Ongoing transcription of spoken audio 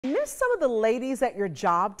missed some of the ladies at your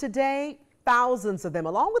job today? Thousands of them,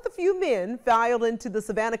 along with a few men, filed into the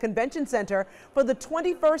Savannah Convention Center for the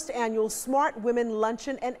 21st Annual Smart Women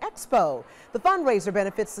Luncheon and Expo. The fundraiser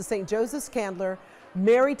benefits the St. Joseph's Candler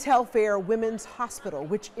Mary Telfair Women's Hospital,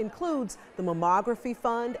 which includes the Mammography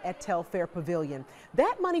Fund at Telfair Pavilion.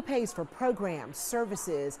 That money pays for programs,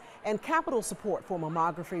 services, and capital support for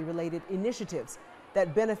mammography-related initiatives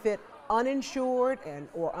that benefit uninsured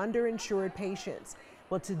or underinsured patients.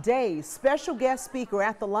 Well, today's special guest speaker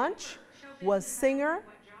at the lunch was singer,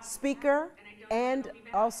 speaker, and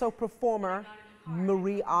also performer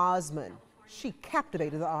Marie Osmond. She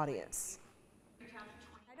captivated the audience.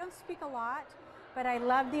 I don't speak a lot, but I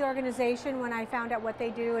love the organization when I found out what they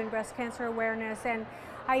do in breast cancer awareness, and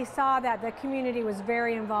I saw that the community was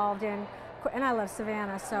very involved in, and I love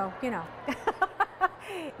Savannah, so, you know.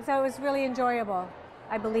 So it was really enjoyable.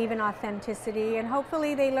 I believe in authenticity, and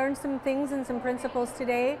hopefully they learned some things and some principles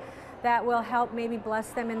today that will help maybe bless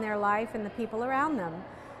them in their life and the people around them.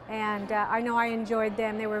 And I know I enjoyed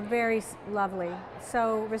them. They were very lovely,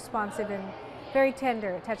 so responsive and very tender.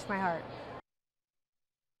 It touched my heart.